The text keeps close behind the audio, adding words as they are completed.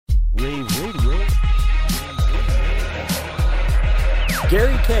Rave Radio.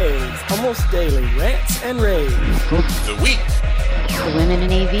 Gary K's almost daily rants and raves. The week. The Women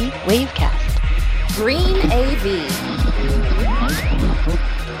in AV WAVEcast. Green AV.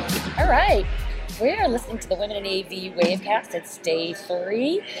 All right. We're listening to the Women in AV WAVEcast. It's day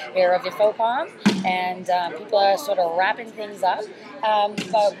 3 here of InfoComm, and people are sort of wrapping things up.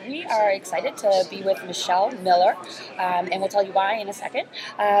 But we are excited to be with Michelle Miller, and we'll tell you why in a second.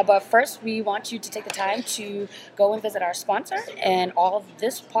 But first, we want you to take the time to go and visit our sponsor. And all of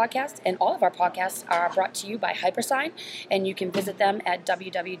this podcast and all of our podcasts are brought to you by Hypersign, and you can visit them at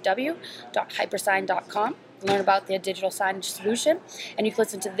www.hypersign.com. Learn about their digital signage solution, and you can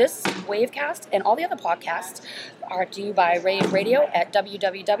listen to this WAVEcast and all the other podcasts are to you by Rave Radio at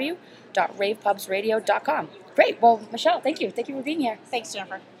www.ravepubsradio.com. Great. Well, Michelle, thank you. Thank you for being here. Thanks,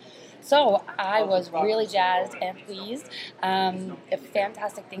 Jennifer. So I was really jazzed and pleased. A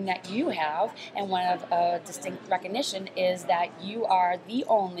fantastic thing that you have, and one of distinct recognition, is that you are the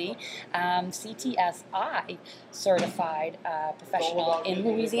only CTS-I certified professional in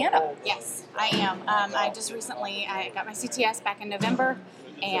Louisiana. Yes, I am. I just recently got my CTS back in November,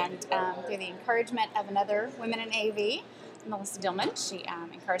 and through the encouragement of another Women in AV, Melissa Dillman, she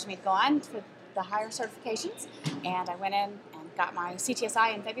encouraged me to go on to the higher certifications, and I went in and got my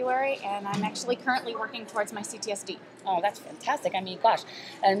CTS-I in February, and I'm actually currently working towards my CTS-D. Oh, that's fantastic. I mean, gosh,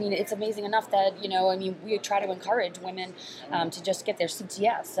 it's amazing enough that, we try to encourage women to just get their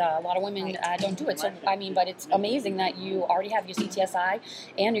CTS. A lot of women don't do it. So, but it's amazing that you already have your CTS-I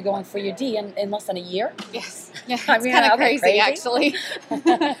and you're going for your D in less than a year. Yes. Yeah, it's kind of crazy, actually.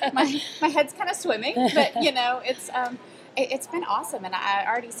 my head's kind of swimming, but, it's been awesome, and I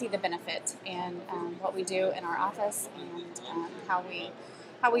already see the benefit in what we do in our office and how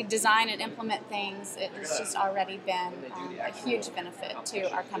we design and implement things. It's just already been a huge benefit to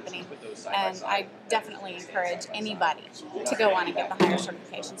our company, and I definitely encourage anybody to go on and get the higher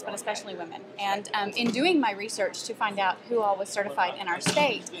certifications, but especially women. And in doing my research to find out who all was certified in our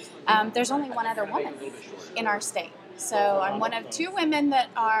state, there's only one other woman in our state. So I'm one of 2 women that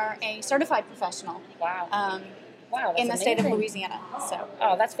are a certified professional. Wow. Wow, in the amazing. state of Louisiana.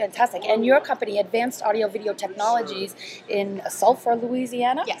 Oh, that's fantastic. And your company, Advanced Audio Video Technologies, in Sulphur,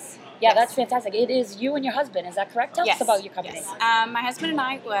 Louisiana? Yes. Yeah, that's fantastic. It is you and your husband, is that correct? Tell us about your company. Yes. My husband and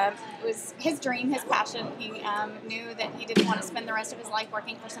I, it was his dream, his passion. He knew that he didn't want to spend the rest of his life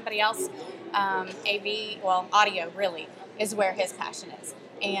working for somebody else. Audio really is where his passion is.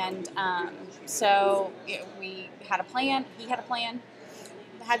 And we had a plan, he had a plan,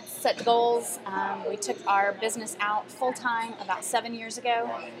 had set goals. We took our business out full-time about 7 years ago,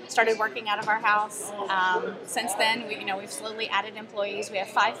 started working out of our house. Since then, we've slowly added employees. We have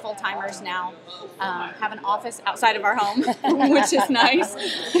 5 full-timers now, have an office outside of our home, which is nice.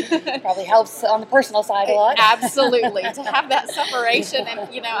 Probably helps on the personal side a lot. Absolutely, to have that separation. And,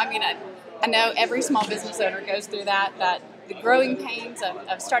 I know every small business owner goes through that the growing pains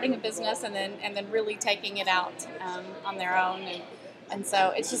of starting a business and then really taking it out on their own. And so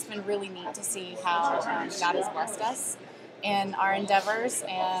it's just been really neat to see how God has blessed us in our endeavors,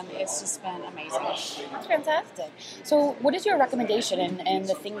 and it's just been amazing. That's fantastic. So what is your recommendation and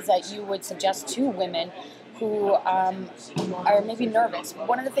the things that you would suggest to women who are maybe nervous?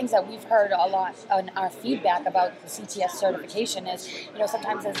 One of the things that we've heard a lot on our feedback about the CTS certification is,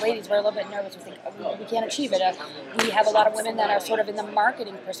 sometimes as ladies, we're a little bit nervous. We think we can't achieve it. We have a lot of women that are sort of in the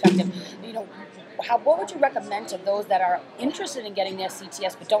marketing perspective. What would you recommend to those that are interested in getting their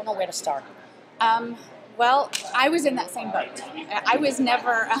CTS but don't know where to start? Well, I was in that same boat. I was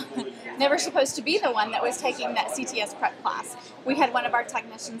never supposed to be the one that was taking that CTS prep class. We had one of our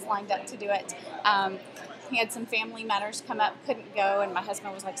technicians lined up to do it. He had some family matters come up, couldn't go, and my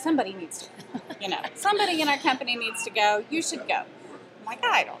husband was like, somebody needs to, somebody in our company needs to go. You should go. I'm like,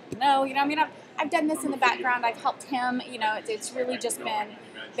 I don't know. I've done this in the background. I've helped him. It's really just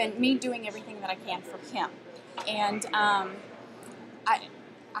been me doing everything that I can for him. And I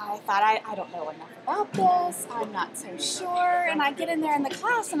thought, I don't know enough about this. I'm not so sure. And I get in there in the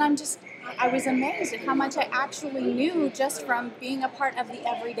class, and I was amazed at how much I actually knew just from being a part of the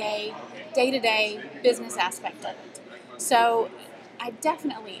everyday, day-to-day business aspect of it. So I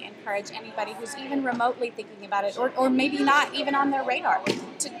definitely encourage anybody who's even remotely thinking about it, or maybe not even on their radar,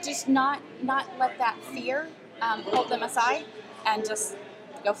 to just not let that fear hold them aside, and just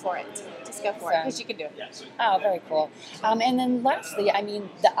go for it. Just go for it, because you can do it. Oh, very cool. And then lastly, I mean,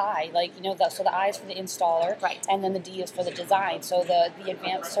 the I, like, so the I is for the installer, Right. and then the D is for the design, so the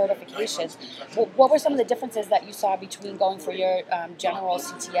advanced certifications. What were some of the differences that you saw between going for your general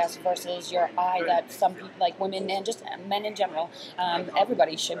CTS versus your I that some people, like women and just men in general,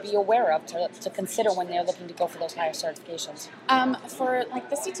 everybody should be aware of to consider when they're looking to go for those higher certifications? For like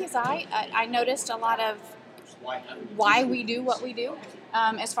the CTS-I, I noticed a lot of why we do what we do,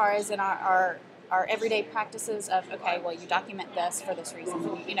 as far as in our everyday practices of, okay, well, you document this for this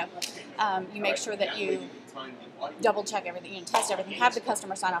reason. You make sure that you double check everything, test everything, have the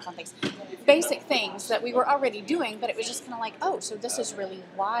customer sign off on things. Basic things that we were already doing, but it was just kind of like, oh, so this is really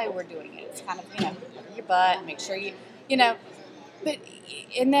why we're doing it. It's kind of, cover your butt, make sure but,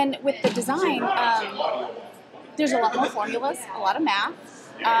 and then with the design, there's a lot more formulas, a lot of math.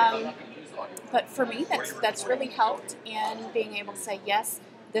 But for me, that's really helped in being able to say, yes,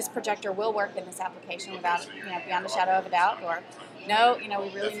 this projector will work in this application without, beyond a shadow of a doubt, or no, we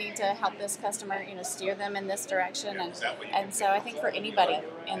really need to help this customer, steer them in this direction. And so I think for anybody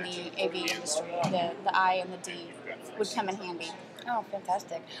in the AV industry, the I and the D would come in handy. Oh,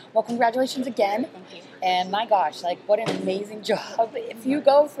 fantastic. Well, congratulations again. Thank you. And my gosh, what an amazing job. If you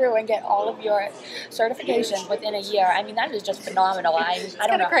go through and get all of your certifications within a year, I mean, that is just phenomenal. I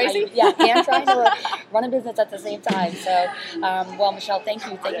don't know. Crazy. And trying to run a business at the same time. So, well, Michelle, thank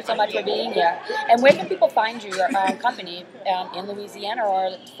you. Thank you so much for being here. And where can people find your company in Louisiana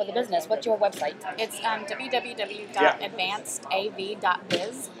or for the business? What's your website? It's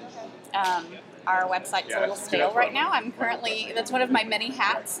www.advancedav.biz. Our website's a little stale right now. That's one of my many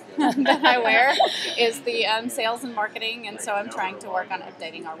hats that I wear, is the sales and marketing, and so I'm trying to work on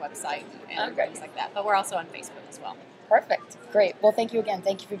updating our website and things like that. But we're also on Facebook as well. Perfect. Great. Well, thank you again.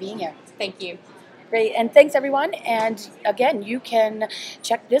 Thank you for being here. Thank you. Great. And thanks, everyone. And again, you can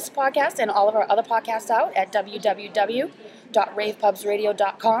check this podcast and all of our other podcasts out at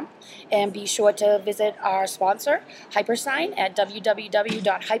www.ravepubsradio.com. And be sure to visit our sponsor, Hypersign, at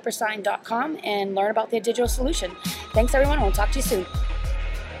www.hypersign.com and learn about their digital solution. Thanks, everyone. We'll talk to you soon.